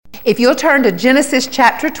If you'll turn to Genesis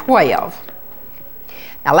chapter 12.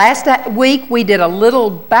 Now, last week we did a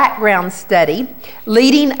little background study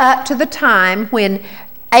leading up to the time when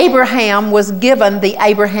Abraham was given the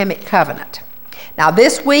Abrahamic covenant. Now,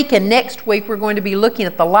 this week and next week we're going to be looking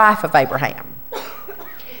at the life of Abraham.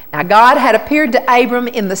 Now, God had appeared to Abram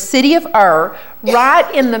in the city of Ur,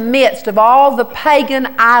 right in the midst of all the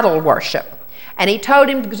pagan idol worship. And he told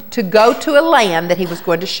him to go to a land that he was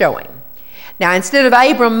going to show him. Now, instead of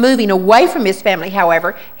Abram moving away from his family,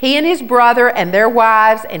 however, he and his brother and their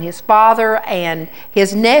wives and his father and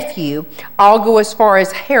his nephew all go as far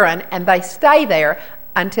as Haran, and they stay there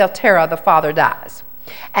until Terah, the father, dies.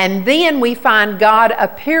 And then we find God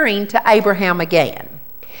appearing to Abraham again.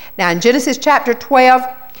 Now, in Genesis chapter 12,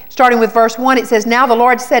 starting with verse 1, it says, "Now the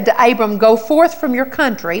Lord said to Abram, Go forth from your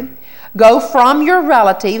country, go from your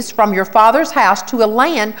relatives, from your father's house, to a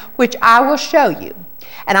land which I will show you.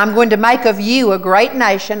 And I'm going to make of you a great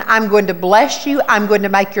nation. I'm going to bless you. I'm going to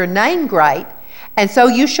make your name great. And so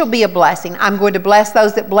you shall be a blessing. I'm going to bless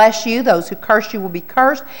those that bless you. Those who curse you will be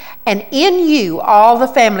cursed. And in you all the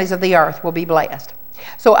families of the earth will be blessed."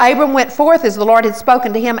 So Abram went forth as the Lord had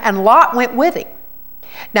spoken to him, and Lot went with him.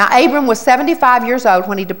 Now Abram was 75 years old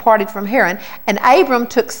when he departed from Haran, and Abram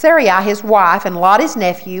took Sarai his wife, and Lot his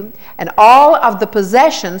nephew, and all of the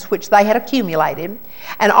possessions which they had accumulated,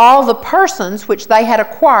 and all the persons which they had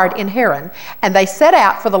acquired in Haran, and they set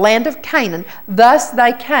out for the land of Canaan. Thus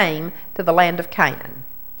they came to the land of Canaan.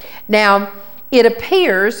 Now, it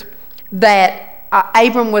appears that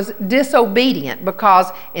Abram was disobedient,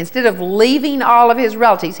 because instead of leaving all of his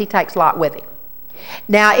relatives, he takes Lot with him.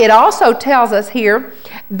 Now, it also tells us here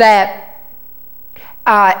that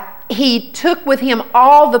he took with him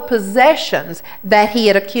all the possessions that he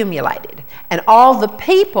had accumulated and all the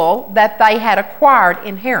people that they had acquired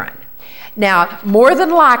in Haran. Now, more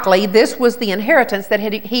than likely, this was the inheritance that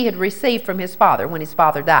he had received from his father when his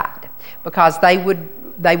father died, because they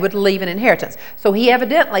would leave an inheritance. So he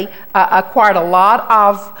evidently acquired a lot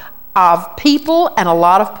of people and a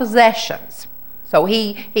lot of possessions. So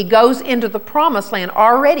he goes into the promised land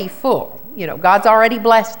already full. You know, God's already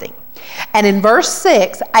blessed him. And in verse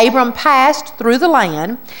 6, Abram passed through the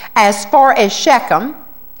land as far as Shechem.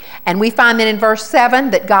 And we find that in verse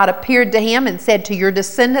 7 that God appeared to him and said, "To your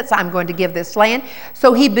descendants I'm going to give this land."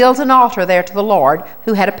 So he builds an altar there to the Lord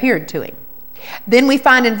who had appeared to him. Then we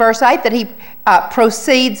find in verse 8 that he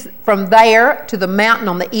proceeds from there to the mountain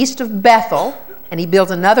on the east of Bethel, and he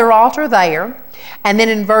builds another altar there. And then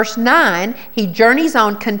in verse 9, he journeys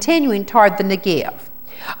on, continuing toward the Negev.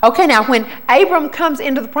 Okay, now when Abram comes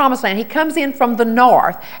into the promised land, he comes in from the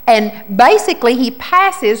north, and basically he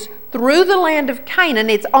passes through the land of Canaan.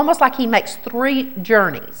 It's almost like he makes 3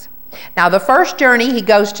 journeys. Now, the first journey, he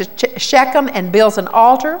goes to Shechem and builds an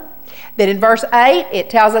altar. Then in verse 8, it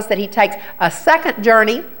tells us that he takes a second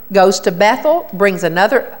journey, goes to Bethel, builds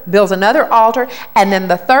another altar, and then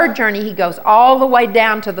the third journey, he goes all the way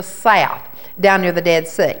down to the south, down near the Dead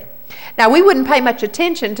Sea. Now, we wouldn't pay much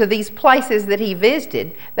attention to these places that he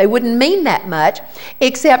visited. They wouldn't mean that much,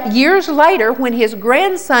 except years later when his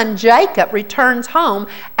grandson Jacob returns home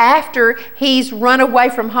after he's run away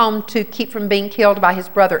from home to keep from being killed by his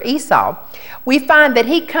brother Esau. We find that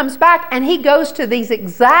he comes back and he goes to these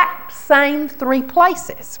exact same 3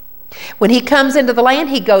 places. When he comes into the land,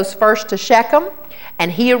 he goes first to Shechem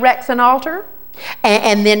and he erects an altar.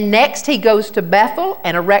 And then next he goes to Bethel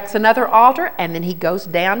and erects another altar, and then he goes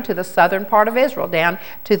down to the southern part of Israel, down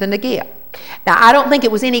to the Negev. Now, I don't think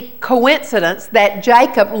it was any coincidence that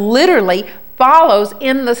Jacob literally follows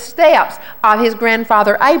in the steps of his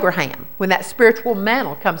grandfather Abraham when that spiritual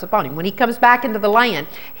mantle comes upon him. When he comes back into the land,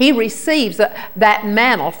 he receives that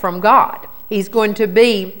mantle from God. He's going to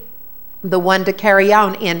be the one to carry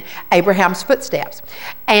on in Abraham's footsteps.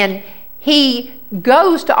 And he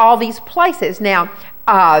goes to all these places. Now,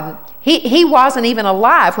 he wasn't even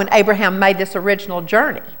alive when Abraham made this original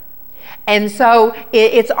journey. And so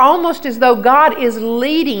it's almost as though God is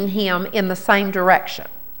leading him in the same direction.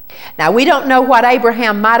 Now, we don't know what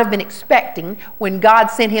Abraham might have been expecting when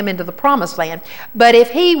God sent him into the promised land, but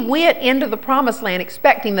if he went into the promised land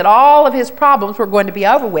expecting that all of his problems were going to be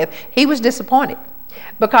over with, he was disappointed,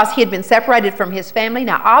 because he had been separated from his family.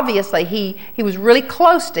 Now, obviously, he was really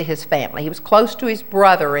close to his family. He was close to his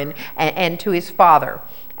brother and to his father,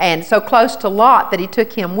 and so close to Lot that he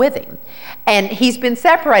took him with him. And he's been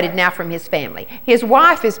separated now from his family. His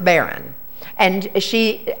wife is barren. and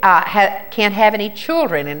she can't have any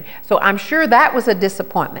children. And so I'm sure that was a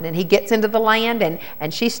disappointment. And he gets into the land,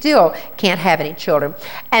 and she still can't have any children.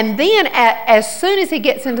 And then as soon as he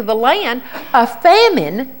gets into the land, a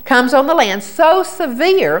famine comes on the land so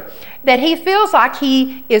severe that he feels like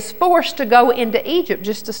he is forced to go into Egypt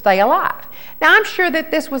just to stay alive. Now, I'm sure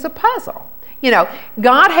that this was a puzzle. You know,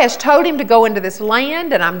 God has told him to go into this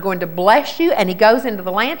land, and I'm going to bless you, and he goes into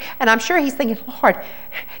the land, and I'm sure he's thinking, Lord,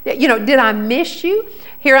 you know, did I miss you?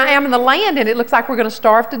 Here I am in the land, and it looks like we're going to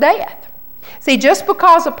starve to death. See, just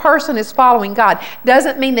because a person is following God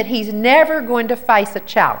doesn't mean that he's never going to face a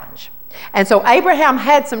challenge. And so Abraham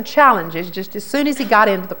had some challenges just as soon as he got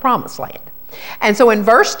into the promised land. And so in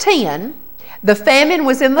verse 10, the famine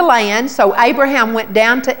was in the land, so Abraham went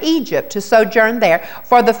down to Egypt to sojourn there,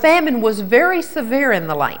 for the famine was very severe in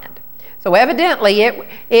the land. So evidently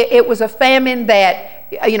it was a famine that,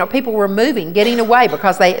 you know, people were moving, getting away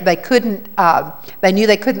because they knew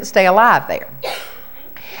they couldn't stay alive there.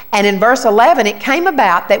 And in verse 11, it came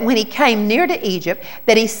about that when he came near to Egypt,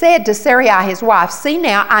 that he said to Sarai his wife, "See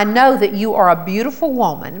now, I know that you are a beautiful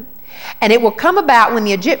woman, and it will come about when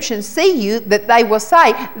the Egyptians see you that they will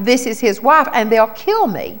say, 'This is his wife,' and they'll kill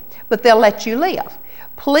me, but they'll let you live.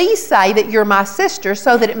 Please say that you're my sister,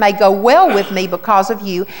 so that it may go well with me because of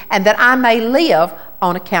you, and that I may live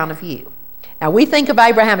on account of you." Now, we think of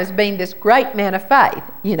Abraham as being this great man of faith,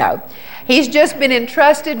 you know. He's just been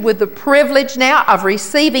entrusted with the privilege now of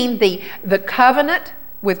receiving the covenant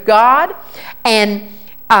with God, and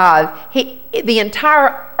the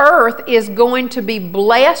entire earth is going to be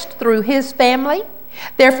blessed through his family.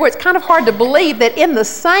 Therefore, it's kind of hard to believe that in the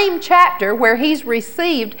same chapter where he's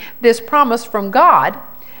received this promise from God,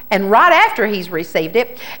 and right after he's received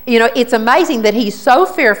it, you know, it's amazing that he's so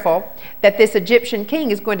fearful that this Egyptian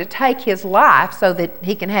king is going to take his life so that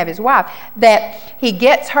he can have his wife, that he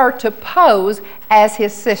gets her to pose as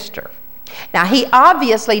his sister. Now, he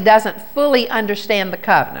obviously doesn't fully understand the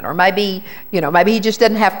covenant, or maybe he just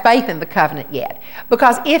doesn't have faith in the covenant yet.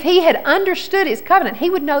 Because if he had understood his covenant, he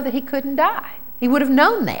would know that he couldn't die. He would have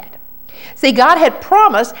known that. See, God had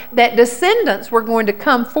promised that descendants were going to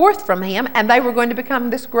come forth from him, and they were going to become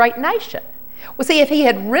this great nation. Well, see, if he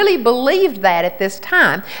had really believed that at this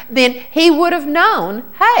time, then he would have known,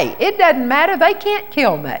 hey, it doesn't matter, they can't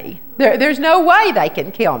kill me. There's no way they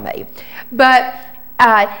can kill me. But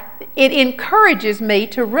it encourages me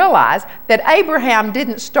to realize that Abraham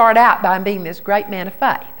didn't start out by being this great man of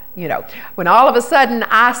faith. You know, when all of a sudden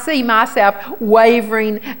I see myself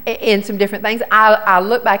wavering in some different things, I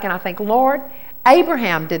look back and I think, Lord,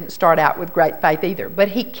 Abraham didn't start out with great faith either, but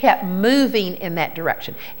he kept moving in that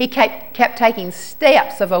direction. He kept taking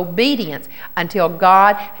steps of obedience until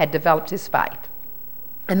God had developed his faith.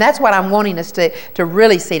 And that's what I'm wanting us to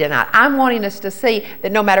really see tonight. I'm wanting us to see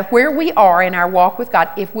that no matter where we are in our walk with God,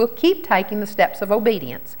 if we'll keep taking the steps of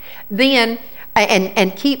obedience, then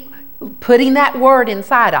and keep putting that word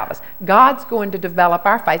inside of us, God's going to develop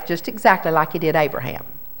our faith just exactly like he did Abraham.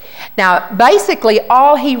 Now, basically,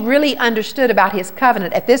 all he really understood about his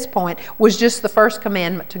covenant at this point was just the first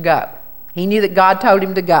commandment to go. He knew that God told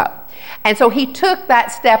him to go. And so he took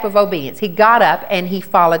that step of obedience. He got up and he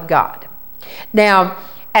followed God. Now,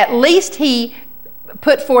 at least he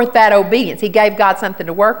put forth that obedience. He gave God something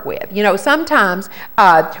to work with. You know, sometimes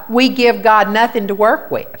we give God nothing to work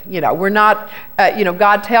with. You know, we're not,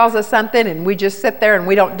 God tells us something and we just sit there and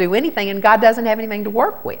we don't do anything, and God doesn't have anything to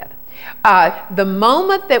work with. The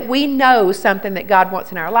moment that we know something that God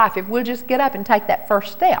wants in our life, if we'll just get up and take that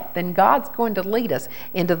first step, then God's going to lead us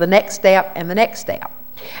into the next step and the next step.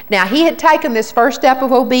 Now, he had taken this first step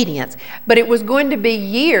of obedience, but it was going to be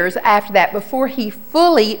years after that before he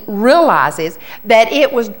fully realizes that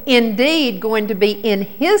it was indeed going to be in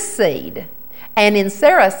his seed and in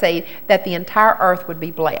Sarah's seed that the entire earth would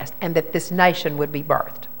be blessed and that this nation would be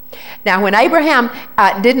birthed. Now, when Abraham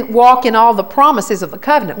didn't walk in all the promises of the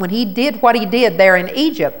covenant, when he did what he did there in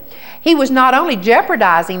Egypt, he was not only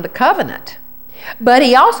jeopardizing the covenant, but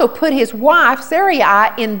he also put his wife Sarai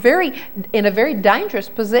in a very dangerous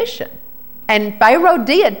position. And Pharaoh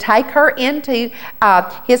did take her into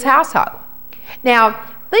his household.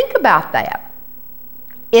 Now, think about that.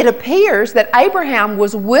 It appears that Abraham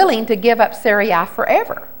was willing to give up Sarai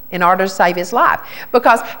forever in order to save his life.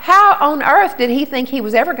 Because how on earth did he think he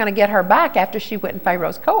was ever going to get her back after she went in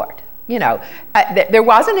Pharaoh's court? You know, there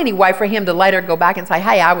wasn't any way for him to later go back and say,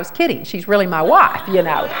 hey, I was kidding. She's really my wife, you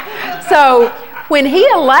know. So when he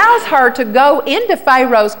allows her to go into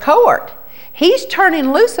Pharaoh's court, he's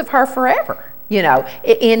turning loose of her forever, you know,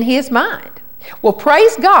 in his mind. Well,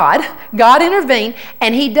 praise God, God intervened,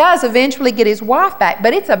 and he does eventually get his wife back,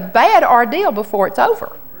 but it's a bad ordeal before it's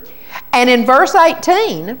over. And in verse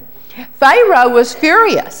 18, Pharaoh was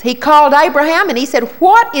furious. He called Abraham and he said,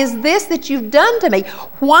 "What is this that you've done to me?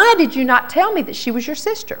 Why did you not tell me that she was your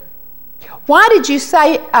sister? Why did you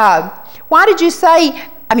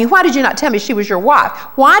not tell me she was your wife?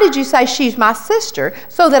 Why did you say she's my sister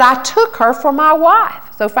so that I took her for my wife?"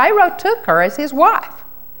 So Pharaoh took her as his wife.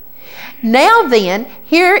 "Now then,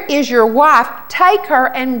 here is your wife. Take her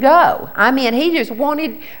and go." I mean, he just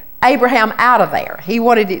wanted Abraham out of there. He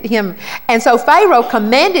wanted him. And so Pharaoh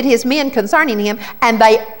commanded his men concerning him, and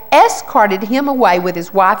they escorted him away with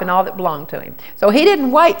his wife and all that belonged to him. So he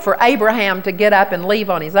didn't wait for Abraham to get up and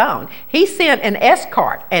leave on his own. He sent an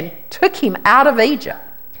escort and took him out of Egypt.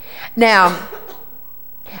 Now,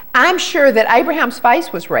 I'm sure that Abraham's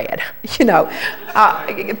face was red. Think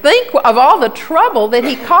of all the trouble that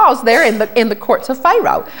he caused there in the courts of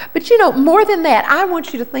Pharaoh. But more than that, I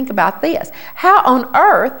want you to think about this. How on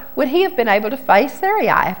earth would he have been able to face Sarai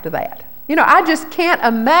after that? I just can't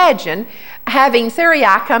imagine having Sarai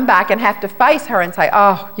come back and have to face her and say,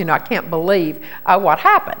 "Oh, I can't believe what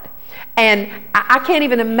happened." And I can't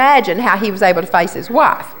even imagine how he was able to face his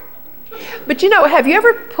wife. But have you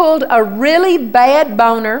ever pulled a really bad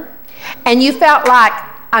boner and you felt like,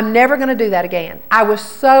 "I'm never going to do that again. I was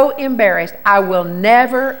so embarrassed. I will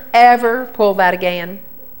never, ever pull that again"?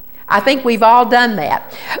 I think we've all done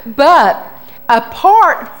that. But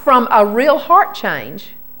apart from a real heart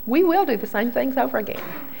change, we will do the same things over again.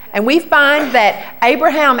 And we find that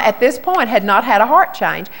Abraham at this point had not had a heart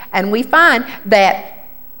change. And we find that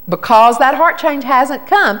because that heart change hasn't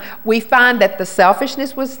come, we find that the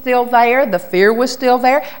selfishness was still there, the fear was still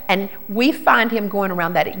there, and we find him going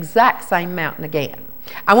around that exact same mountain again.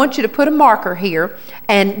 I want you to put a marker here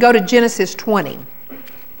and go to Genesis 20.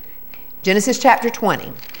 Genesis chapter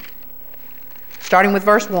 20, starting with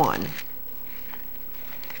verse 1.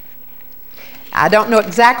 I don't know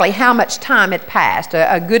exactly how much time had passed.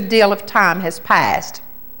 A good deal of time has passed.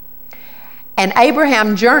 "And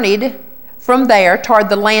Abraham journeyed from there toward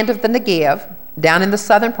the land of the Negev, down in the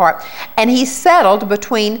southern part, and he settled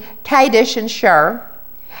between Kadesh and Shur,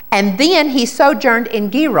 and then he sojourned in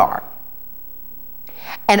Gerar.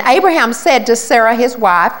 And Abraham said to Sarah his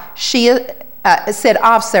wife, "She is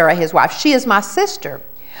my sister."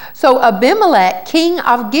 So Abimelech, king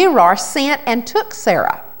of Gerar, sent and took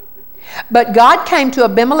Sarah. But God came to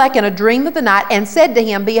Abimelech in a dream of the night and said to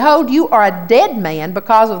him, "Behold, you are a dead man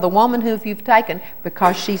because of the woman whom you've taken,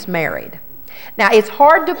 because she's married." Now, it's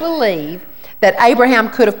hard to believe that Abraham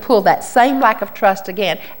could have pulled that same lack of trust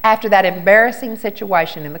again after that embarrassing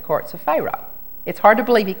situation in the courts of Pharaoh. It's hard to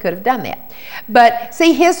believe he could have done that. But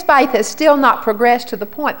see, his faith has still not progressed to the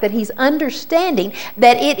point that he's understanding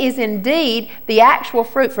that it is indeed the actual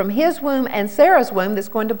fruit from his womb and Sarah's womb that's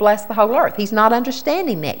going to bless the whole earth. He's not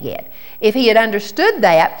understanding that yet. If he had understood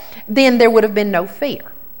that, then there would have been no fear.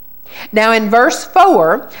 Now in verse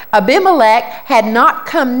 4, Abimelech had not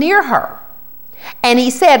come near her. And he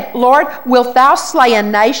said, "Lord, wilt thou slay a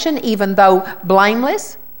nation even though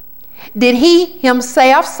blameless? Did he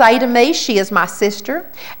himself say to me, 'She is my sister,'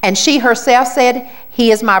 and she herself said, 'He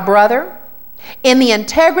is my brother'? In the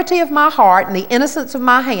integrity of my heart and the innocence of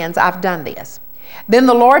my hands, I've done this." Then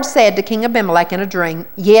the Lord said to King Abimelech in a dream,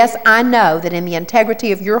 "Yes, I know that in the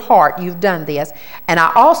integrity of your heart you've done this, and I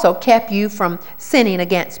also kept you from sinning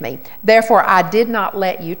against me. Therefore, I did not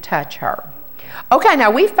let you touch her." Okay, now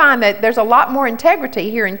we find that there's a lot more integrity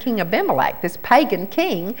here in King Abimelech, this pagan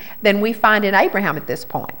king, than we find in Abraham at this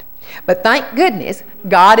point. But thank goodness,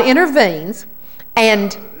 God intervenes,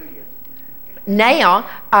 and now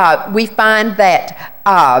we find that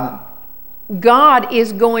God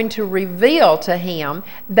is going to reveal to him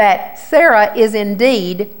that Sarah is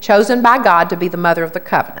indeed chosen by God to be the mother of the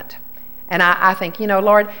covenant. And I think,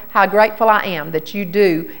 Lord, how grateful I am that you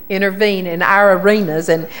do intervene in our arenas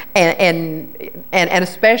and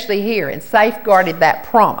especially here, and safeguarded that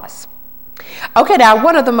promise. Okay, now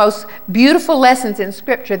one of the most beautiful lessons in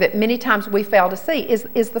Scripture that many times we fail to see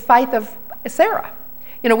is the faith of Sarah.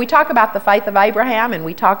 We talk about the faith of Abraham, and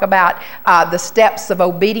we talk about the steps of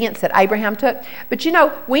obedience that Abraham took. But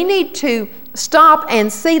we need to stop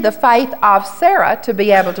and see the faith of Sarah to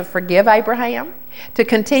be able to forgive Abraham, to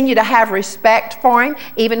continue to have respect for him,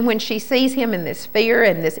 even when she sees him in this fear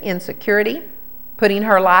and this insecurity, putting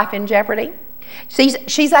her life in jeopardy.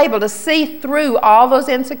 She's able to see through all those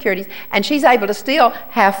insecurities, and she's able to still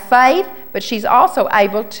have faith, but she's also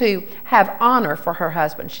able to have honor for her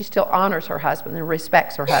husband. She still honors her husband and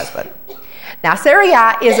respects her husband. Now, Sarai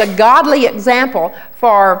is a godly example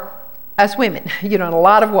for us women, in a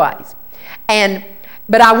lot of ways.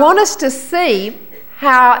 But I want us to see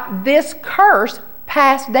how this curse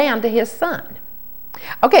passed down to his son.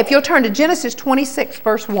 Okay, if you'll turn to Genesis 26,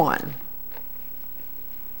 verse 1.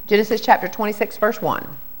 Genesis chapter 26, verse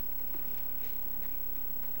 1.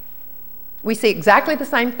 We see exactly the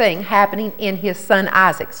same thing happening in his son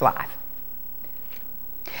Isaac's life.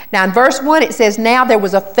 Now in verse 1 it says, "Now there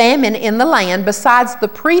was a famine in the land besides the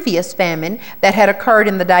previous famine that had occurred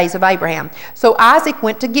in the days of Abraham. So Isaac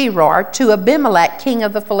went to Gerar to Abimelech, king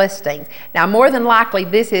of the Philistines." Now more than likely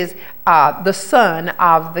this is the son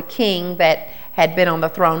of the king that had been on the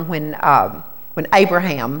throne when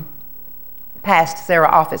Abraham passed Sarah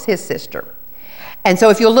off as his sister. And so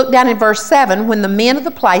if you'll look down in verse 7, when the men of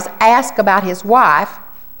the place asked about his wife,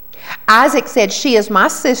 Isaac said, "She is my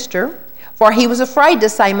sister," for he was afraid to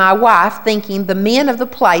say "my wife," thinking the men of the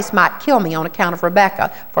place might kill me on account of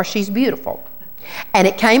Rebekah, for she's beautiful. And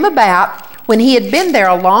it came about, when he had been there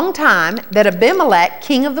a long time, that Abimelech,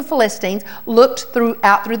 king of the Philistines, looked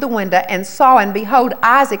out through the window and saw, and behold,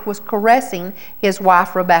 Isaac was caressing his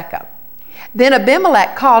wife Rebekah. Then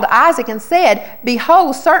Abimelech called Isaac and said,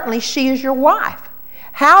 "Behold, certainly she is your wife.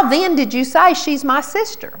 How then did you say, 'She's my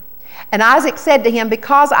sister'?" And Isaac said to him,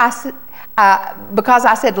 because I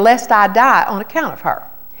said, "Lest I die on account of her."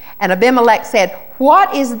 And Abimelech said,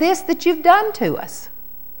 "What is this that you've done to us?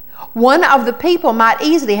 One of the people might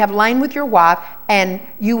easily have lain with your wife, and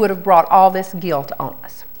you would have brought all this guilt on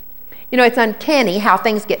us." You know, it's uncanny how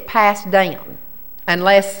things get passed down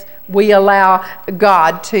unless we allow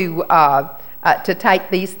God to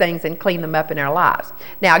take these things and clean them up in our lives.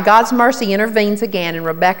 Now, God's mercy intervenes again, and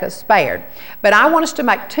Rebekah is spared. But I want us to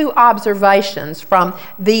make two observations from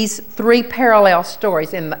these three parallel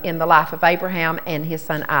stories in the life of Abraham and his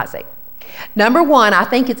son Isaac. Number one, I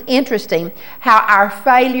think it's interesting how our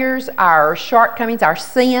failures, our shortcomings, our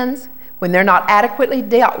sins, when they're not adequately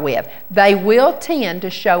dealt with, they will tend to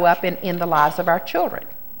show up in the lives of our children.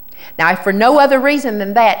 Now, if for no other reason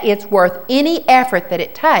than that, it's worth any effort that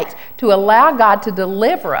it takes to allow God to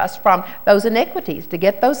deliver us from those iniquities, to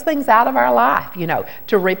get those things out of our life,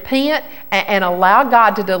 to repent and allow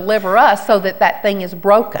God to deliver us so that that thing is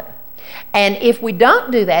broken. And if we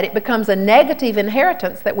don't do that, it becomes a negative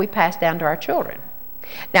inheritance that we pass down to our children.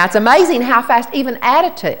 Now, it's amazing how fast even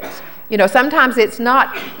attitudes, sometimes it's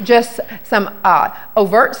not just some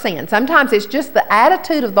overt sin. Sometimes it's just the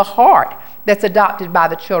attitude of the heart that's adopted by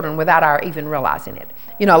the children without our even realizing it.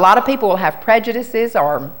 A lot of people will have prejudices,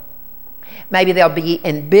 or maybe they'll be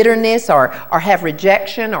in bitterness, or have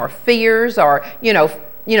rejection or fears, or,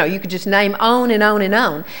 you could just name on and on and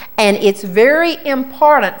on. And it's very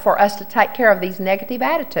important for us to take care of these negative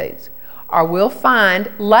attitudes, or we'll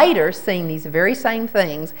find later seeing these very same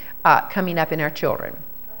things coming up in our children.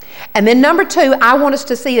 And then number two, I want us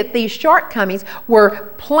to see that these shortcomings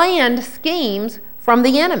were planned schemes from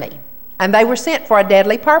the enemy, and they were sent for a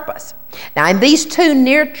deadly purpose. Now, in these two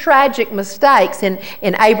near tragic mistakes in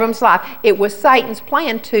Abram's life, it was Satan's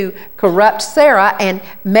plan to corrupt Sarah and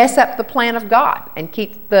mess up the plan of God and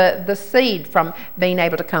keep the seed from being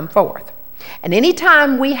able to come forth. And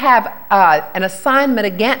anytime we have an assignment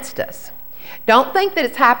against us, don't think that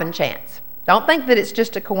it's happen chance. Don't think that it's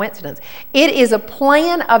just a coincidence. It is a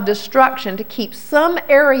plan of destruction to keep some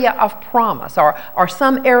area of promise or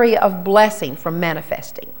some area of blessing from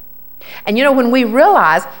manifesting. And when we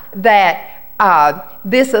realize that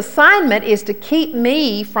this assignment is to keep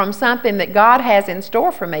me from something that God has in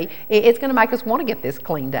store for me, it's going to make us want to get this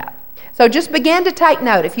cleaned up. So just begin to take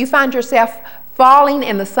note. If you find yourself falling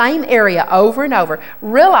in the same area over and over,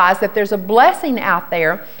 realize that there's a blessing out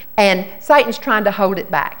there, and Satan's trying to hold it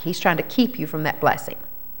back. He's trying to keep you from that blessing.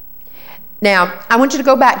 Now, I want you to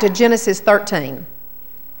go back to Genesis 13.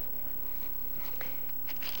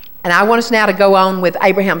 And I want us now to go on with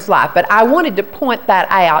Abraham's life. But I wanted to point that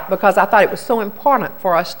out because I thought it was so important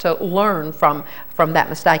for us to learn from that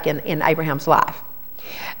mistake in Abraham's life.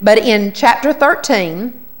 But in chapter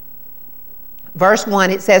 13, verse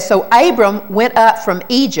 1, it says, "So Abram went up from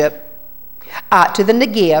Egypt to the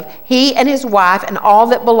Negev, he and his wife and all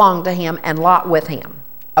that belonged to him, and Lot with him."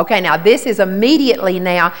 Okay, now this is immediately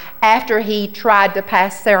now after he tried to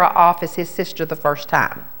pass Sarah off as his sister the first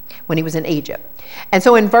time when he was in Egypt. And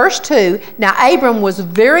so in verse 2, "Now Abram was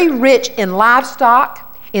very rich in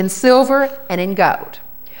livestock, in silver, and in gold."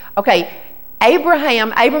 Okay,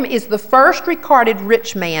 Abram is the first recorded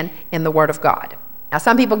rich man in the Word of God. Now,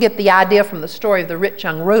 some people get the idea from the story of the rich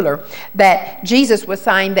young ruler that Jesus was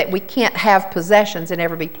saying that we can't have possessions and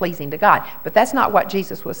ever be pleasing to God. But that's not what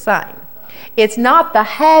Jesus was saying. It's not the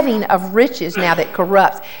having of riches now that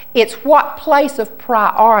corrupts. It's what place of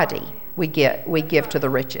priority we give to the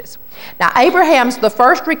riches. Now, Abraham's the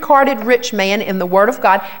first recorded rich man in the Word of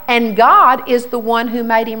God, and God is the one who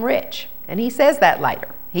made him rich. And he says that later.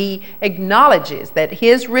 He acknowledges that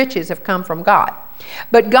his riches have come from God.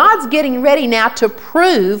 But God's getting ready now to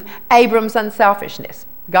prove Abram's unselfishness.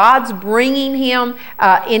 God's bringing him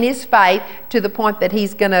in his faith to the point that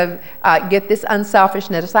he's going to get this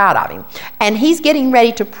unselfishness out of him. And he's getting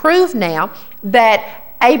ready to prove now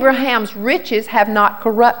that Abraham's riches have not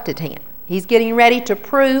corrupted him. He's getting ready to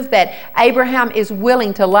prove that Abraham is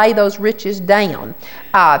willing to lay those riches down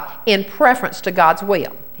in preference to God's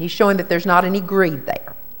will. He's showing that there's not any greed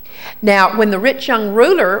there. Now, when the rich young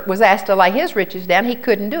ruler was asked to lay his riches down, he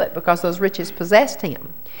couldn't do it because those riches possessed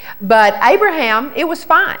him. But Abraham, it was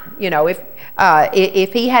fine.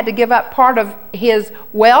 If he had to give up part of his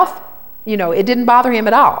wealth, it didn't bother him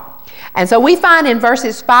at all. And so we find in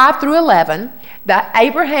verses 5 through 11 that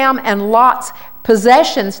Abraham and Lot's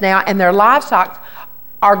possessions now and their livestock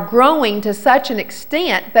are growing to such an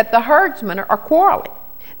extent that the herdsmen are quarreling.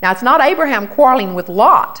 Now, it's not Abraham quarreling with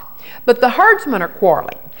Lot, but the herdsmen are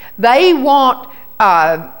quarreling. They want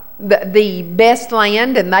the best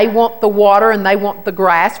land, and they want the water, and they want the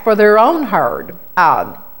grass for their own herd,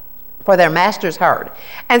 for their master's herd.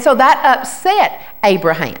 And so that upset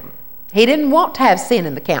Abraham. He didn't want to have sin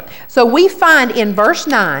in the camp. So we find in verse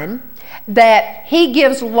 9 that he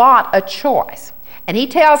gives Lot a choice. And he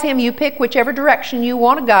tells him, you pick whichever direction you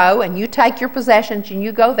want to go, and you take your possessions and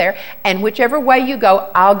you go there, and whichever way you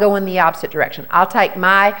go, I'll go in the opposite direction. I'll take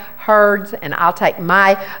my herds and I'll take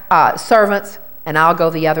my servants and I'll go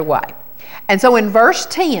the other way. And so in verse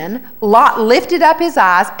 10, Lot lifted up his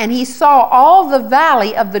eyes and he saw all the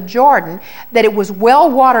valley of the Jordan, that it was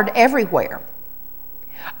well watered everywhere.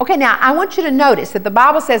 Okay, now I want you to notice that the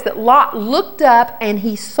Bible says that Lot looked up and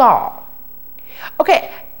he saw.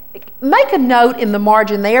 Okay, make a note in the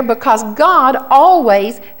margin there, because God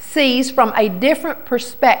always sees from a different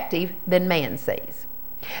perspective than man sees.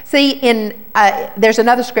 See, there's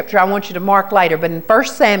another scripture I want you to mark later, but in 1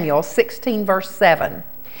 Samuel 16 verse 7,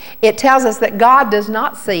 it tells us that God does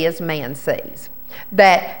not see as man sees.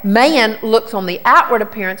 That man looks on the outward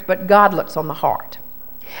appearance, but God looks on the heart.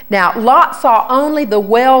 Now, Lot saw only the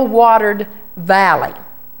well-watered valley,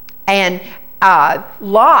 and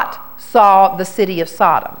Lot saw the city of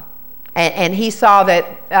Sodom. And he saw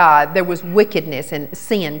that there was wickedness and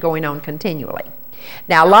sin going on continually.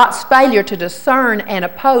 Now, Lot's failure to discern and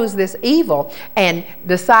oppose this evil and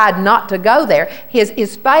decide not to go there,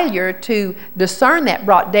 his failure to discern that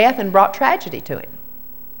brought death and brought tragedy to him.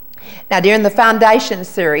 Now, during the Foundation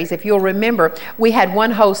series, if you'll remember, we had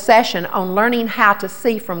one whole session on learning how to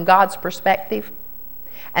see from God's perspective.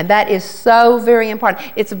 And that is so very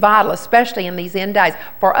important. It's vital, especially in these end days,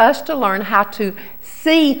 for us to learn how to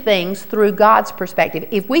see things through God's perspective.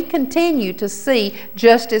 If we continue to see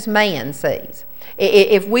just as man sees,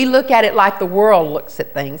 if we look at it like the world looks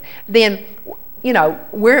at things, then,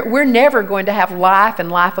 we're never going to have life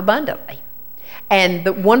and life abundantly.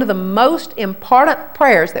 And one of the most important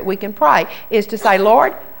prayers that we can pray is to say,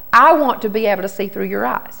 Lord, I want to be able to see through your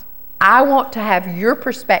eyes. I want to have your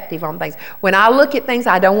perspective on things. When I look at things,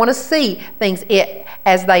 I don't want to see things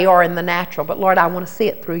as they are in the natural, but Lord, I want to see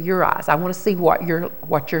it through your eyes. I want to see what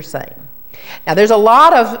you're saying. Now, there's a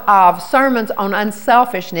lot of sermons on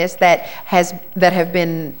unselfishness that have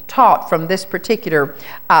been taught from this particular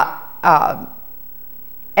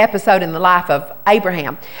episode in the life of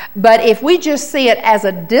Abraham. But if we just see it as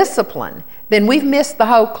a discipline, then we've missed the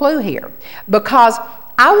whole clue here, because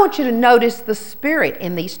I want you to notice the spirit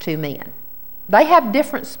in these two men. They have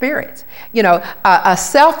different spirits. A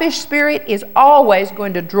selfish spirit is always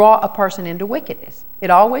going to draw a person into wickedness. It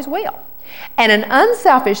always will. And an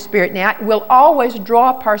unselfish spirit now will always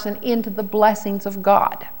draw a person into the blessings of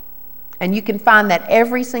God. And you can find that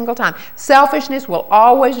every single time. Selfishness will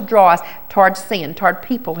always draw us toward sin, toward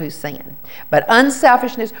people who sin. But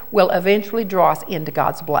unselfishness will eventually draw us into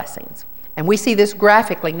God's blessings. And we see this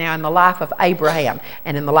graphically now in the life of Abraham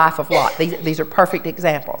and in the life of Lot. These are perfect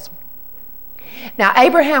examples. Now,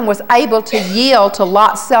 Abraham was able to yield to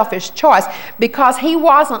Lot's selfish choice because he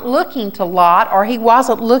wasn't looking to Lot, or he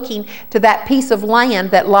wasn't looking to that piece of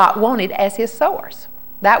land that Lot wanted as his source.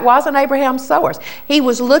 That wasn't Abraham's source. He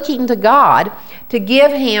was looking to God to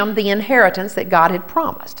give him the inheritance that God had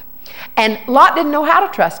promised. And Lot didn't know how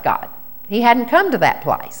to trust God. He hadn't come to that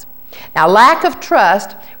place. Now, lack of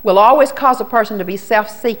trust will always cause a person to be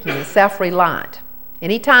self-seeking and self-reliant.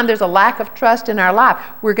 Anytime there's a lack of trust in our life,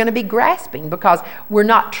 we're going to be grasping because we're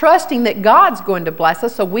not trusting that God's going to bless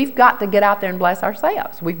us, so we've got to get out there and bless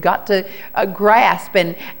ourselves. We've got to grasp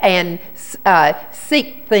and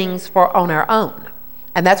seek things on our own.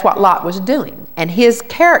 And that's what Lot was doing. And his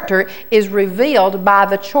character is revealed by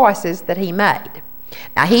the choices that he made.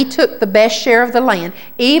 Now, he took the best share of the land,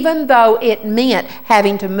 even though it meant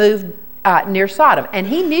having to move near Sodom. And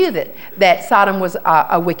he knew that Sodom was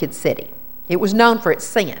a wicked city. It was known for its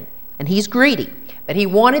sin. And he's greedy, but he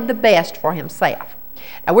wanted the best for himself.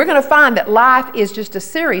 Now, we're going to find that life is just a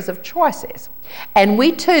series of choices. And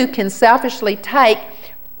we too can selfishly take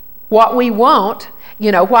what we want,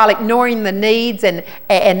 while ignoring the needs and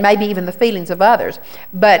maybe even the feelings of others.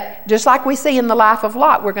 But just like we see in the life of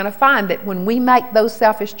Lot, we're going to find that when we make those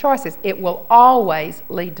selfish choices, it will always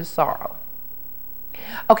lead to sorrow.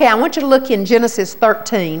 Okay, I want you to look in Genesis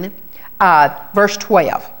 13, verse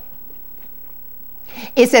 12.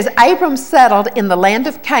 It says, Abram settled in the land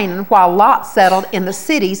of Canaan, while Lot settled in the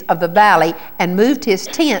cities of the valley and moved his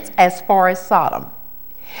tents as far as Sodom.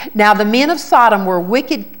 Now the men of Sodom were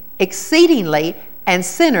wicked exceedingly, and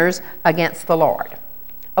sinners against the Lord.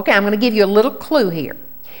 Okay, I'm going to give you a little clue here.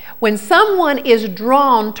 When someone is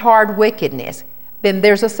drawn toward wickedness, then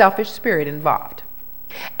there's a selfish spirit involved.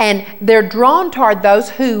 And they're drawn toward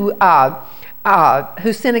those who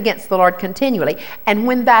sin against the Lord continually. And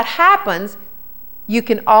when that happens, you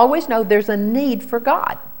can always know there's a need for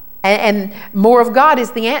God. And more of God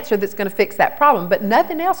is the answer that's going to fix that problem, but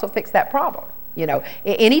nothing else will fix that problem.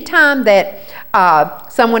 Anytime that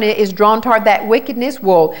someone is drawn toward that wickedness,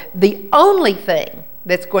 the only thing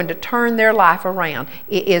that's going to turn their life around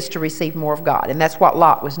is to receive more of God. And that's what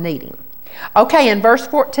Lot was needing. Okay, in verse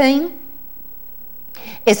 14,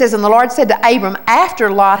 it says, And the Lord said to Abram, after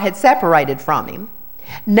Lot had separated from him,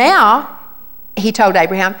 Now, he told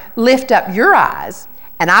Abraham, lift up your eyes,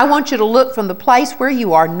 and I want you to look from the place where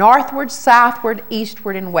you are northward, southward,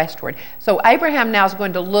 eastward, and westward. So Abraham now is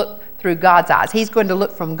going to look through God's eyes. He's going to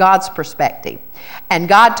look from God's perspective. And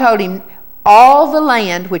God told him, all the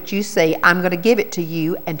land which you see, I'm going to give it to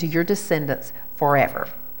you and to your descendants forever.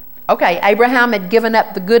 Okay, Abraham had given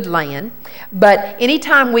up the good land, but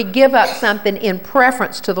anytime we give up something in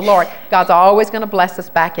preference to the Lord, God's always going to bless us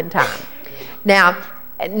back in time. Now,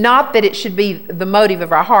 not that it should be the motive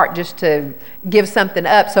of our heart just to give something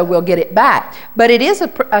up so we'll get it back, but it is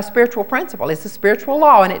a spiritual principle. It's a spiritual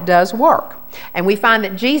law, and it does work. And we find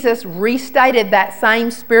that Jesus restated that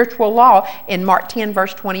same spiritual law in Mark 10,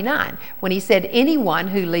 verse 29, when he said, anyone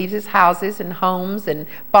who leaves his houses and homes and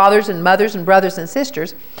fathers and mothers and brothers and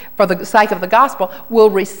sisters for the sake of the gospel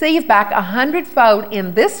will receive back 100-fold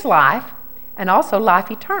in this life and also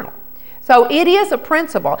life eternal. So it is a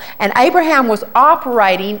principle, and Abraham was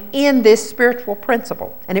operating in this spiritual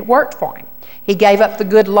principle, and it worked for him. He gave up the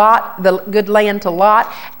good land to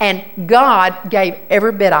Lot, and God gave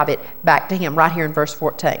every bit of it back to him right here in verse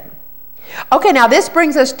 14. Okay, now this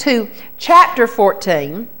brings us to chapter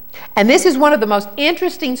 14, and this is one of the most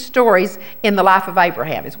interesting stories in the life of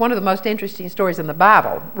Abraham. It's one of the most interesting stories in the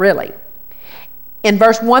Bible, really. In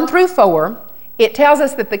verse 1 through 4, it tells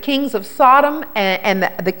us that the kings of Sodom and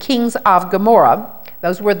the kings of Gomorrah,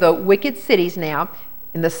 those were the wicked cities now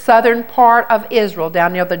in the southern part of Israel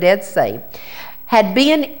down near the Dead Sea, had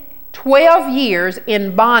been 12 years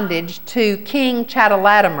in bondage to King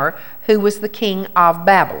Chedorlaomer, who was the king of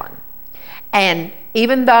Babylon. And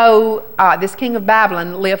even though this king of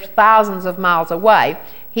Babylon lived thousands of miles away,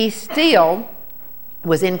 he still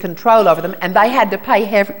was in control over them, and they had to pay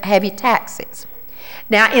heavy taxes.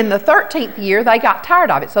 Now, in the 13th year, they got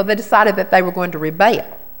tired of it, so they decided that they were going to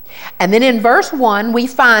rebel. And then in verse 1, we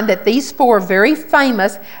find that these four very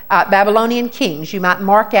famous Babylonian kings, you might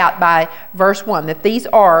mark out by verse 1, that these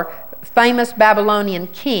are famous Babylonian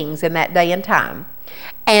kings in that day and time.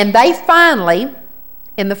 And they finally,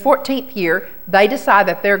 in the 14th year, they decide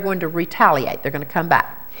that they're going to retaliate. They're going to come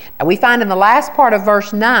back. Now, we find in the last part of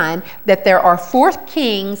verse 9 that there are 4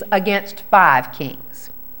 kings against 5 kings.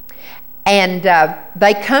 And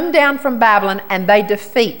they come down from Babylon and they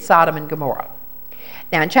defeat Sodom and Gomorrah.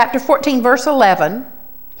 Now in chapter 14, verse 11,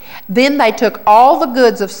 then they took all the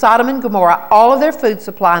goods of Sodom and Gomorrah, all of their food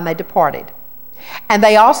supply, and they departed. And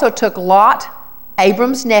they also took Lot,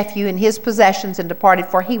 Abram's nephew, and his possessions and departed,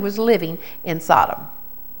 for he was living in Sodom.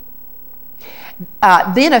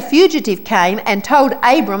 Then a fugitive came and told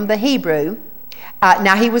Abram the Hebrew,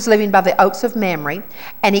 now he was living by the oaks of Mamre,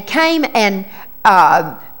 and he came and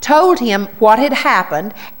told him what had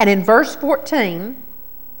happened. And in verse 14,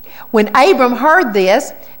 when Abram heard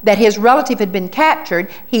this, that his relative had been captured,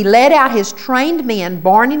 he led out his trained men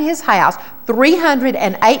born in his house,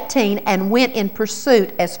 318, and went in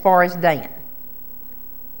pursuit as far as Dan.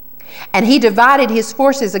 And he divided his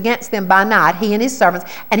forces against them by night, he and his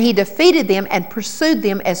servants, and he defeated them and pursued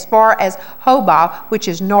them as far as Hobah, which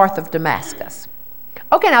is north of Damascus.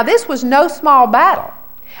 Okay, now this was no small battle.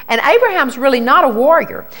 And Abraham's really not a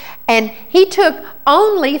warrior. And he took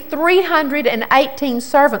only 318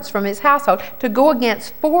 servants from his household to go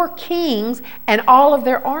against 4 kings and all of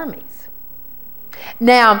their armies.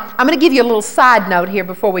 Now, I'm going to give you a little side note here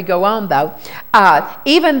before we go on, though.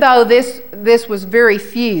 Even though this was very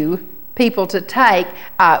few people to take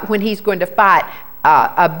when he's going to fight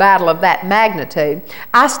a battle of that magnitude,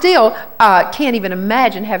 I still can't even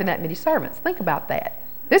imagine having that many servants. Think about that.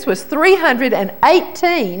 This was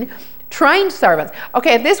 318 trained servants.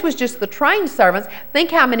 Okay, if this was just the trained servants,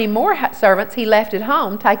 think how many more servants he left at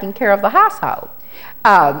home taking care of the household.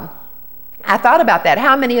 I thought about that.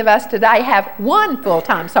 How many of us today have one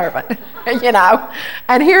full-time servant?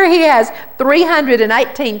 And here he has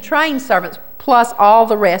 318 trained servants plus all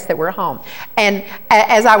the rest that were home. And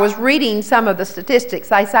as I was reading some of the statistics,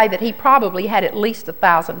 they say that he probably had at least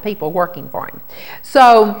 1,000 people working for him.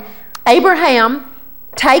 So Abraham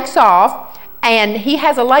takes off, and he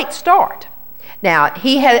has a late start. Now,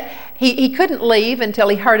 he couldn't leave until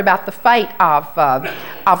he heard about the fate of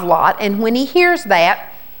Lot, and when he hears that,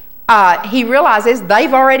 he realizes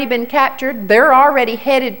they've already been captured. They're already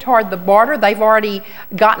headed toward the border. They've already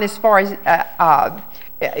gotten as far as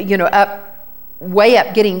way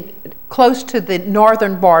up, getting close to the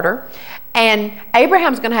northern border. And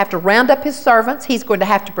Abraham's going to have to round up his servants. He's going to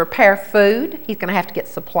have to prepare food. He's going to have to get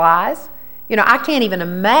supplies. I can't even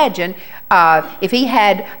imagine if he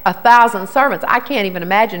had 1,000 servants, I can't even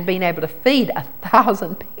imagine being able to feed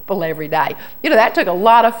 1,000 people every day. That took a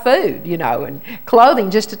lot of food, and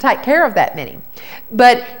clothing just to take care of that many.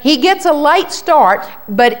 But he gets a late start,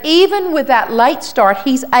 but even with that late start,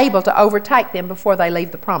 he's able to overtake them before they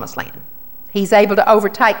leave the Promised Land. He's able to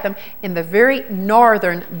overtake them in the very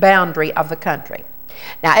northern boundary of the country.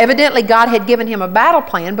 Now, evidently, God had given him a battle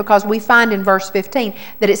plan, because we find in verse 15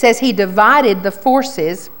 that it says he divided the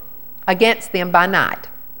forces against them by night.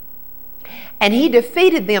 And he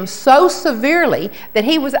defeated them so severely that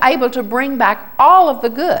he was able to bring back all of the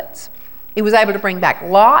goods. He was able to bring back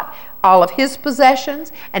Lot, all of his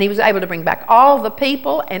possessions, and he was able to bring back all the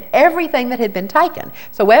people and everything that had been taken.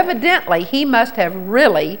 So evidently, he must have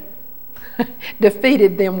really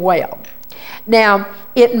defeated them well. Now,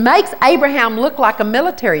 it makes Abraham look like a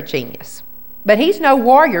military genius, but he's no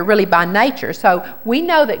warrior really by nature, so we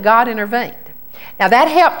know that God intervened. Now, that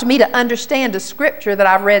helped me to understand a scripture that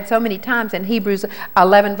I've read so many times in Hebrews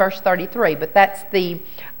 11, verse 33, but that's the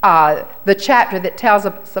chapter that tells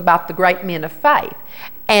us about the great men of faith.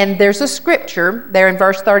 And there's a scripture there in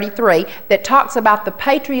verse 33 that talks about the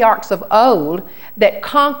patriarchs of old that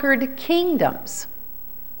conquered kingdoms.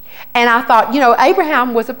 And I thought,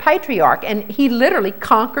 Abraham was a patriarch, and he literally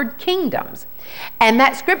conquered kingdoms. And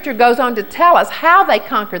that scripture goes on to tell us how they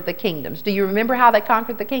conquered the kingdoms. Do you remember how they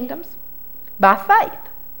conquered the kingdoms? By faith.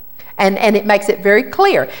 And it makes it very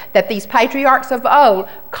clear that these patriarchs of old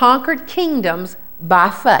conquered kingdoms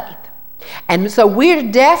by faith. And so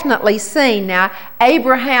we're definitely seeing now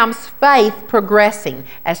Abraham's faith progressing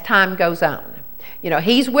as time goes on.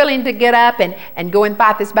 He's willing to get up and go and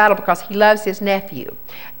fight this battle because he loves his nephew.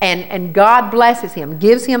 And God blesses him,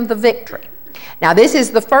 gives him the victory. Now, this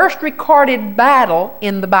is the first recorded battle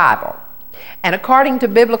in the Bible. And according to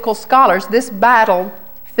biblical scholars, this battle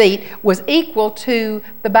feat was equal to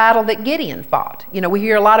the battle that Gideon fought. We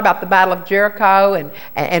hear a lot about the Battle of Jericho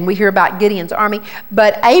and we hear about Gideon's army.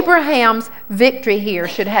 But Abraham's victory here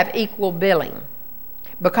should have equal billing,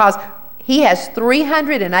 because he has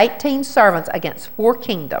 318 servants against 4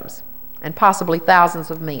 kingdoms and possibly thousands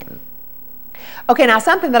of men. Okay, now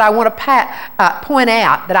something that I want to point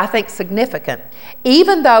out that I think is significant.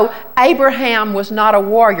 Even though Abraham was not a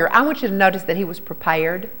warrior, I want you to notice that he was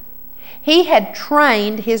prepared. He had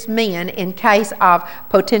trained his men in case of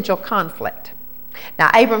potential conflict.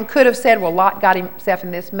 Now, Abram could have said, well, Lot got himself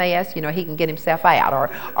in this mess, he can get himself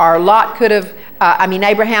out. Or Lot could have,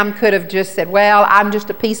 Abraham could have just said, well, I'm just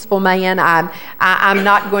a peaceful man. I'm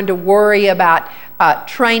not going to worry about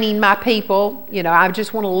training my people. I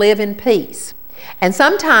just want to live in peace. And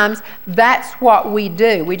sometimes that's what we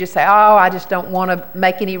do. We just say, oh, I just don't want to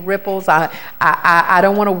make any ripples. I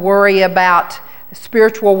don't want to worry about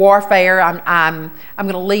spiritual warfare. I'm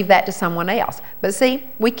going to leave that to someone else. But see,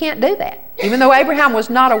 we can't do that. Even though Abraham was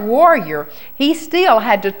not a warrior, he still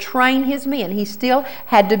had to train his men. He still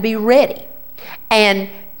had to be ready. And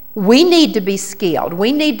we need to be skilled.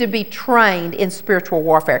 We need to be trained in spiritual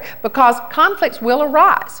warfare, because conflicts will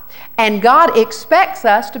arise. And God expects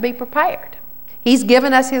us to be prepared. He's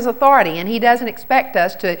given us His authority, and He doesn't expect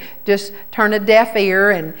us to just turn a deaf ear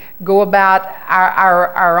and go about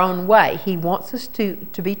our own way. He wants us to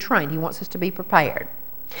be trained. He wants us to be prepared.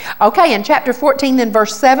 Okay, in chapter 14, then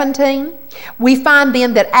verse 17, we find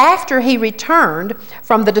then that after he returned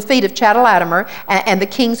from the defeat of Chedorlaomer and the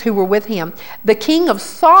kings who were with him, the king of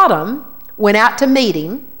Sodom went out to meet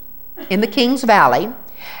him in the king's valley.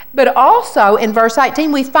 But also in verse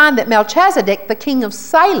 18, we find that Melchizedek, the king of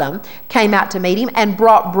Salem, came out to meet him and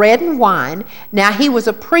brought bread and wine. Now he was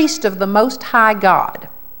a priest of the Most High God.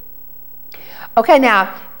 Okay,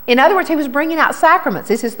 now, in other words, he was bringing out sacraments.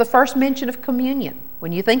 This is the first mention of communion,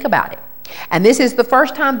 when you think about it. And this is the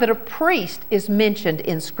first time that a priest is mentioned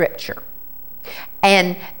in Scripture.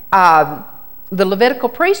 And the Levitical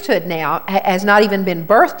priesthood now has not even been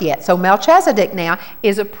birthed yet. So Melchizedek now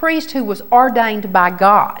is a priest who was ordained by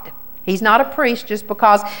God. He's not a priest just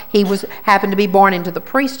because he happened to be born into the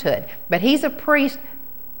priesthood, but he's a priest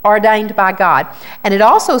ordained by God. And it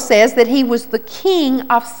also says that he was the king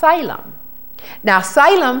of Salem. Now,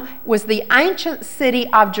 Salem was the ancient city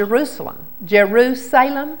of Jerusalem.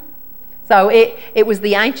 Jerusalem. So it was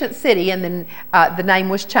the ancient city, and then the name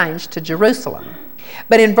was changed to Jerusalem.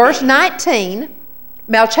 But in verse 19,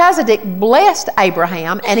 Melchizedek blessed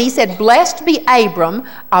Abraham, and he said, "Blessed be Abram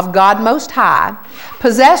of God Most High,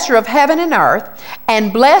 possessor of heaven and earth,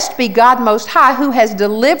 and blessed be God Most High, who has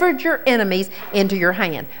delivered your enemies into your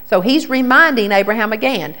hand." So he's reminding Abraham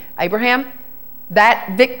again, Abraham,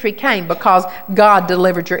 that victory came because God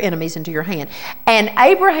delivered your enemies into your hand. And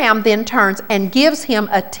Abraham then turns and gives him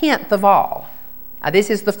a tenth of all. Now, this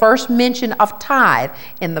is the first mention of tithe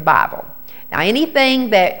in the Bible. Now, anything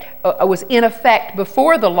that was in effect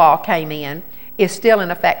before the law came in is still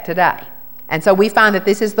in effect today. And so we find that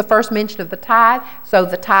this is the first mention of the tithe. So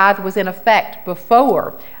the tithe was in effect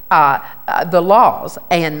before the laws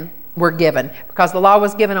were given, because the law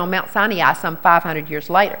was given on Mount Sinai some 500 years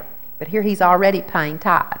later. But here he's already paying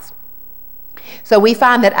tithes. So we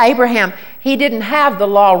find that Abraham, he didn't have the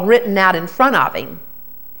law written out in front of him,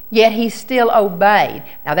 yet he still obeyed.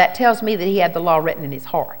 Now that tells me that he had the law written in his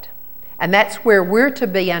heart. And that's where we're to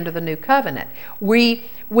be under the new covenant. We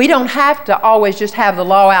don't have to always just have the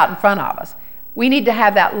law out in front of us. We need to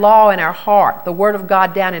have that law in our heart, the Word of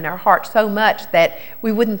God down in our heart so much that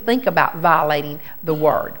we wouldn't think about violating the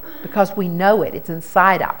Word, because we know it. It's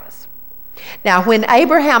inside of us. Now, when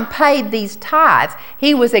Abraham paid these tithes,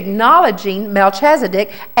 he was acknowledging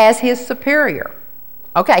Melchizedek as his superior.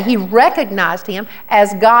 Okay, he recognized him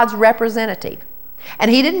as God's representative.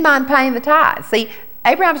 And he didn't mind paying the tithes. See,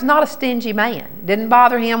 Abraham's not a stingy man. It didn't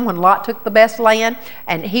bother him when Lot took the best land,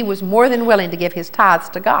 and he was more than willing to give his tithes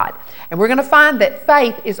to God. And we're going to find that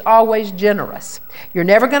faith is always generous. You're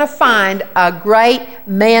never going to find a great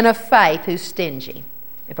man of faith who's stingy.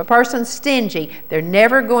 If a person's stingy, they're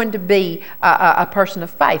never going to be a person of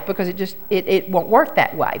faith, because it won't work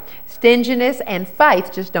that way. Stinginess and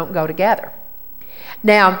faith just don't go together.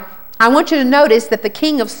 Now, I want you to notice that the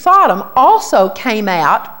king of Sodom also came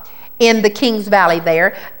out in the king's valley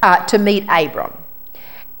there to meet Abram.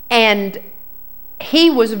 And he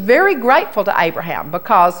was very grateful to Abraham,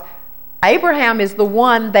 because Abraham is the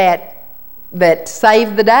one that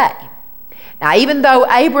saved the day. Now, even though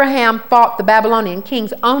Abraham fought the Babylonian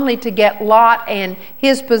kings only to get Lot and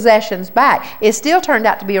his possessions back, it still turned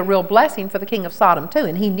out to be a real blessing for the king of Sodom too,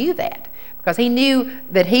 and he knew that, because he knew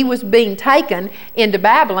that he was being taken into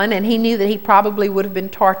Babylon, and he knew that he probably would have been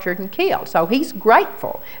tortured and killed. So he's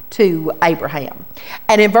grateful to Abraham.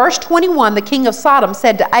 And in verse 21, the king of Sodom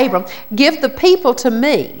said to Abram, "Give the people to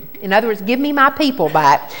me." In other words, give me my people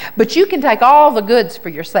back, but you can take all the goods for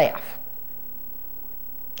yourself.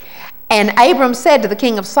 And Abram said to the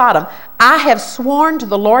king of Sodom, "I have sworn to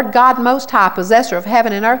the Lord God Most High, possessor of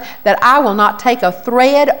heaven and earth, that I will not take a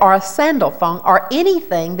thread or a sandal thong or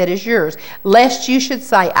anything that is yours, lest you should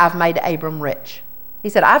say, 'I've made Abram rich.'" He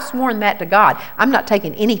said, "I've sworn that to God. I'm not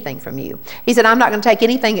taking anything from you." He said, "I'm not going to take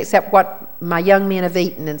anything except what my young men have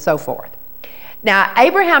eaten," and so forth. Now,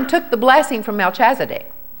 Abraham took the blessing from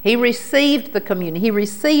Melchizedek. He received the communion. He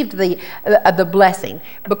received the blessing,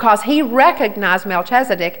 because he recognized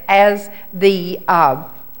Melchizedek as the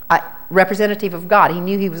representative of God. He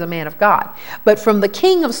knew he was a man of God. But from the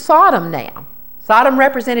king of Sodom now, Sodom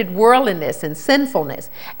represented worldliness and sinfulness,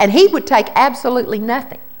 and he would take absolutely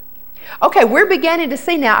nothing. Okay, we're beginning to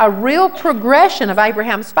see now a real progression of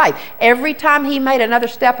Abraham's faith. Every time he made another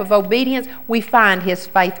step of obedience, we find his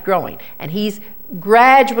faith growing, and he's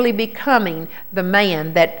gradually becoming the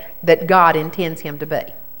man that God intends him to be.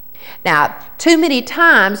 Now, too many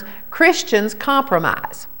times Christians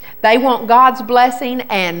compromise. They want God's blessing,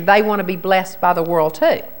 and they want to be blessed by the world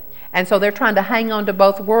too. And so they're trying to hang on to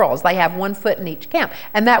both worlds. They have one foot in each camp,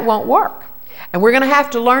 and that won't work. And we're going to have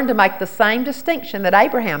to learn to make the same distinction that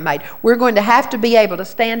Abraham made. We're going to have to be able to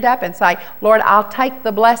stand up and say, Lord, I'll take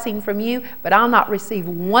the blessing from you, but I'll not receive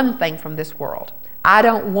one thing from this world. I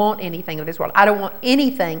don't want anything of this world. I don't want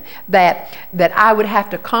anything that I would have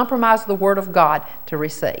to compromise the Word of God to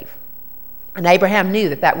receive. And Abraham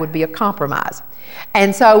knew that would be a compromise.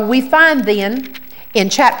 And so we find then in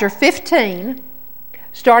chapter 15,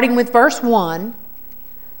 starting with verse 1,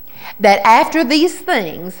 that after these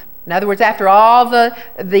things, in other words, after all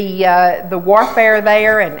the warfare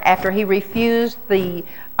there, and after he refused the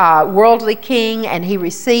worldly king and he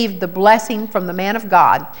received the blessing from the man of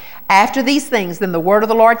God, after these things, then the word of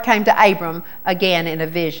the Lord came to Abram again in a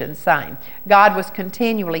vision, saying, God was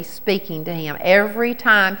continually speaking to him. Every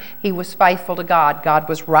time he was faithful to God, God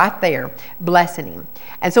was right there blessing him.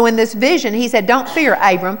 And so in this vision, he said, don't fear,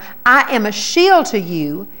 Abram. I am a shield to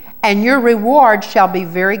you, and your reward shall be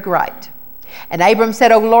very great. And Abram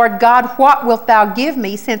said, O Lord God, what wilt thou give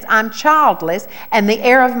me, since I'm childless, and the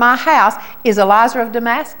heir of my house is Eliezer of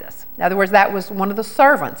Damascus? In other words, that was one of the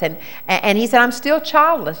servants. And he said, I'm still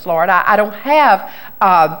childless, Lord. I don't have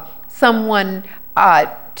someone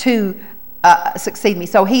to succeed me.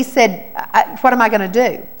 So he said, what am I going to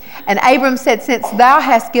do? And Abram said, since thou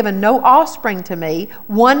hast given no offspring to me,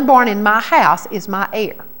 one born in my house is my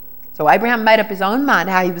heir. So Abraham made up his own mind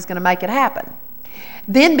how he was going to make it happen.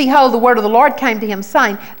 Then behold, the word of the Lord came to him,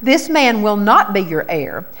 saying, this man will not be your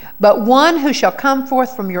heir, but one who shall come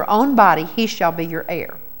forth from your own body, he shall be your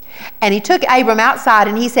heir. And he took Abram outside,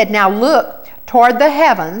 and he said, now look toward the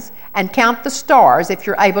heavens and count the stars, if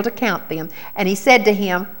you're able to count them. And he said to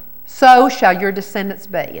him, so shall your descendants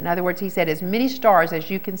be. In other words, he said, as many stars as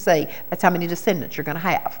you can see, that's how many descendants you're going to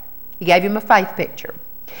have. He gave him a faith picture.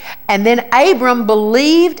 And then Abram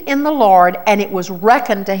believed in the Lord, and it was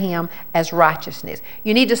reckoned to him as righteousness.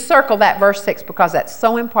 You need to circle that verse 6 because that's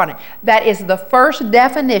so important. That is the first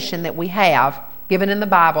definition that we have given in the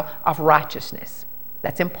Bible of righteousness.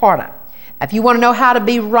 That's important. Now, if you want to know how to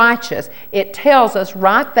be righteous, it tells us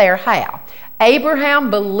right there how. Abraham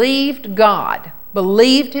believed God,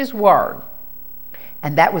 believed his word,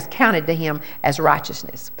 and that was counted to him as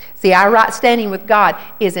righteousness. See, our right standing with God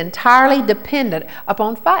is entirely dependent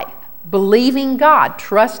upon faith. Believing God,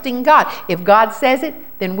 trusting God. If God says it,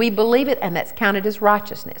 then we believe it, and that's counted as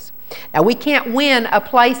righteousness. Now, we can't win a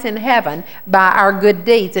place in heaven by our good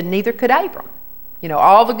deeds, and neither could Abram. You know,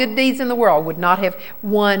 all the good deeds in the world would not have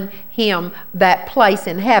won him that place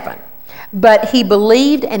in heaven. But he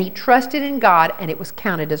believed and he trusted in God, and it was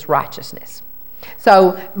counted as righteousness.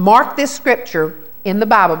 So, mark this scripture in the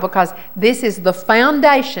Bible, because this is the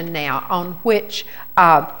foundation now on which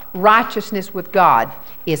righteousness with God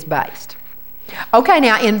is based. Okay,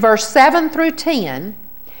 now in verse 7 through 10,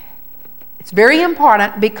 it's very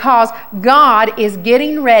important because God is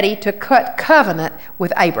getting ready to cut covenant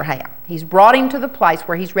with Abraham. He's brought him to the place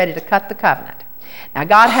where he's ready to cut the covenant. Now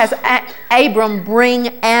God has Abram bring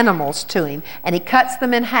animals to him, and he cuts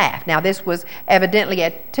them in half. Now this was evidently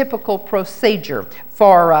a typical procedure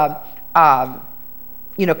for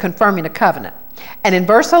confirming a covenant. And in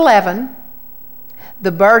verse 11,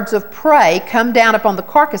 the birds of prey come down upon the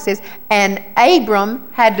carcasses, and Abram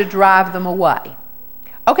had to drive them away.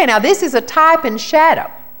 Okay, now this is a type and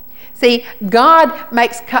shadow. See, God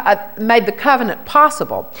made the covenant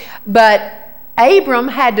possible, but Abram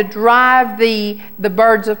had to drive the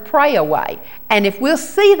birds of prey away. And if we'll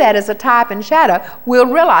see that as a type and shadow, we'll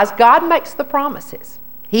realize God makes the promises.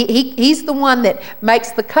 He's the one that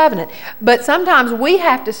makes the covenant. But sometimes we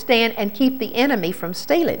have to stand and keep the enemy from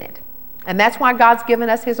stealing it. And that's why God's given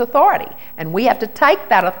us His authority. And we have to take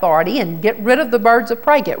that authority and get rid of the birds of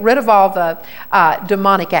prey, get rid of all the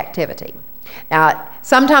demonic activity. Now,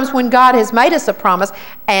 sometimes when God has made us a promise,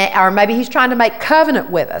 or maybe He's trying to make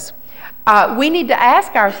covenant with us, we need to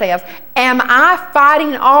ask ourselves, am I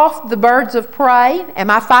fighting off the birds of prey? Am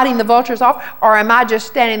I fighting the vultures off? Or am I just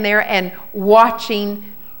standing there and watching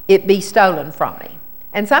it be stolen from me?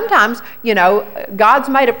 And sometimes, God's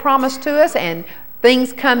made a promise to us, and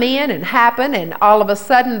things come in and happen, and all of a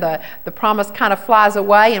sudden the promise kind of flies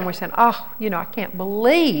away, and we're saying, I can't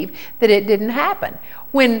believe that it didn't happen.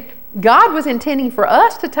 When God was intending for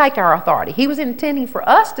us to take our authority. He was intending for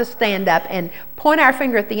us to stand up and point our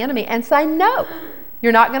finger at the enemy and say, no,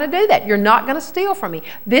 you're not going to do that. You're not going to steal from me.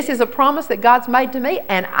 This is a promise that God's made to me,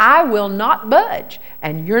 and I will not budge,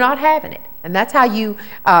 and you're not having it. And that's how you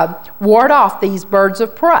ward off these birds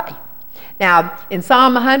of prey. Now, in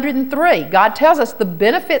Psalm 103, God tells us the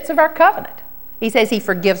benefits of our covenant. He says He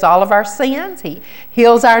forgives all of our sins. He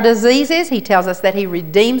heals our diseases. He tells us that He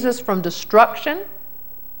redeems us from destruction.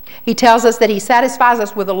 He tells us that He satisfies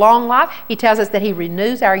us with a long life. He tells us that He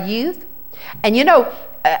renews our youth. And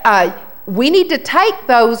we need to take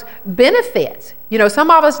those benefits.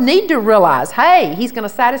 Some of us need to realize, hey, He's going to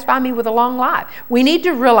satisfy me with a long life. We need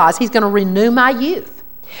to realize He's going to renew my youth.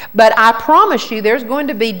 But I promise you there's going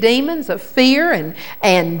to be demons of fear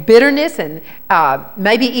and bitterness and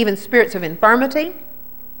maybe even spirits of infirmity.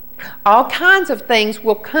 All kinds of things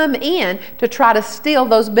will come in to try to steal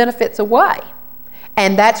those benefits away.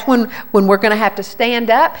 And that's when we're going to have to stand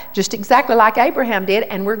up, just exactly like Abraham did,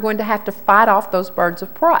 and we're going to have to fight off those birds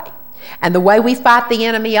of prey. And the way we fight the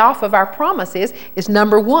enemy off of our promises is,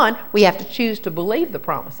 number one, we have to choose to believe the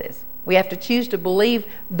promises. We have to choose to believe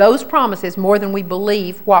those promises more than we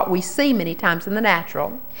believe what we see many times in the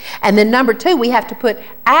natural. And then number two, we have to put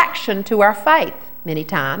action to our faith many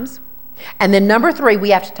times. And then number three, we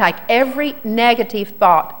have to take every negative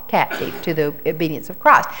thought captive to the obedience of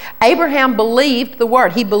Christ. Abraham believed the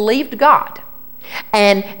Word. He believed God.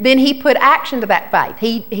 And then he put action to that faith.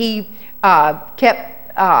 He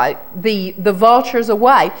kept the vultures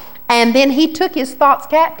away. And then he took his thoughts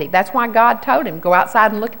captive. That's why God told him, go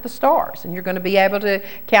outside and look at the stars, and you're going to be able to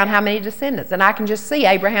count how many descendants. And I can just see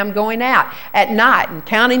Abraham going out at night and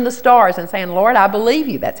counting the stars and saying, Lord, I believe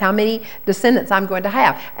you. That's how many descendants I'm going to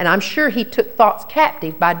have. And I'm sure he took thoughts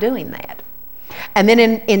captive by doing that. And then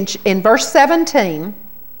in verse 17,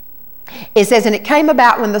 it says, and it came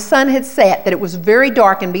about when the sun had set that it was very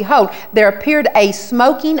dark, and behold, there appeared a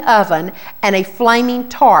smoking oven and a flaming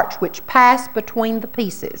torch which passed between the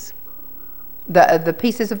pieces. The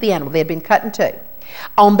pieces of the animal. They had been cut in two.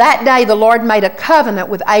 On that day the Lord made a covenant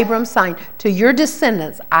with Abram, saying, to your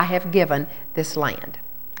descendants I have given this land.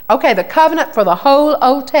 Okay, the covenant for the whole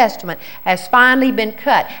Old Testament has finally been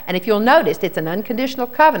cut. And if you'll notice, it's an unconditional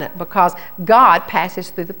covenant because God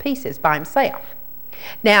passes through the pieces by Himself.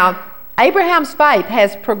 Now, Abraham's faith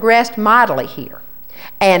has progressed mightily here.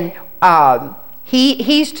 And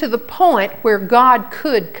he's to the point where God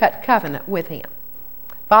could cut covenant with him.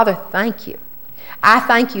 Father, thank you. I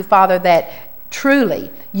thank you, Father, that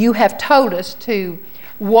truly you have told us to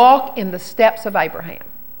walk in the steps of Abraham.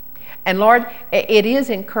 And Lord, it is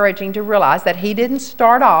encouraging to realize that he didn't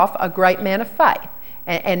start off a great man of faith.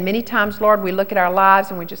 And many times, Lord, we look at our lives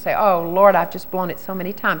and we just say, oh, Lord, I've just blown it so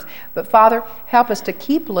many times. But Father, help us to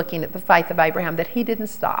keep looking at the faith of Abraham, that he didn't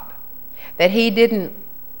stop, that he didn't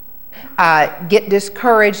get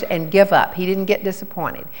discouraged and give up. He didn't get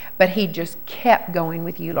disappointed, but he just kept going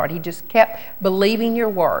with you, Lord. He just kept believing your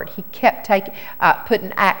word. He kept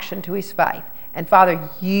putting action to his faith. And Father,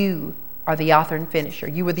 you are the author and finisher.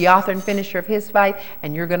 You were the author and finisher of his faith,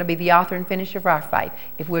 and you're going to be the author and finisher of our faith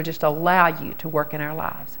if we'll just allow you to work in our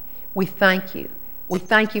lives. We thank you. We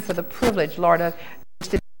thank you for the privilege, Lord, of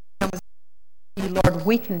Lord,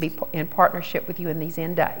 we can be in partnership with you in these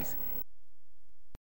end days.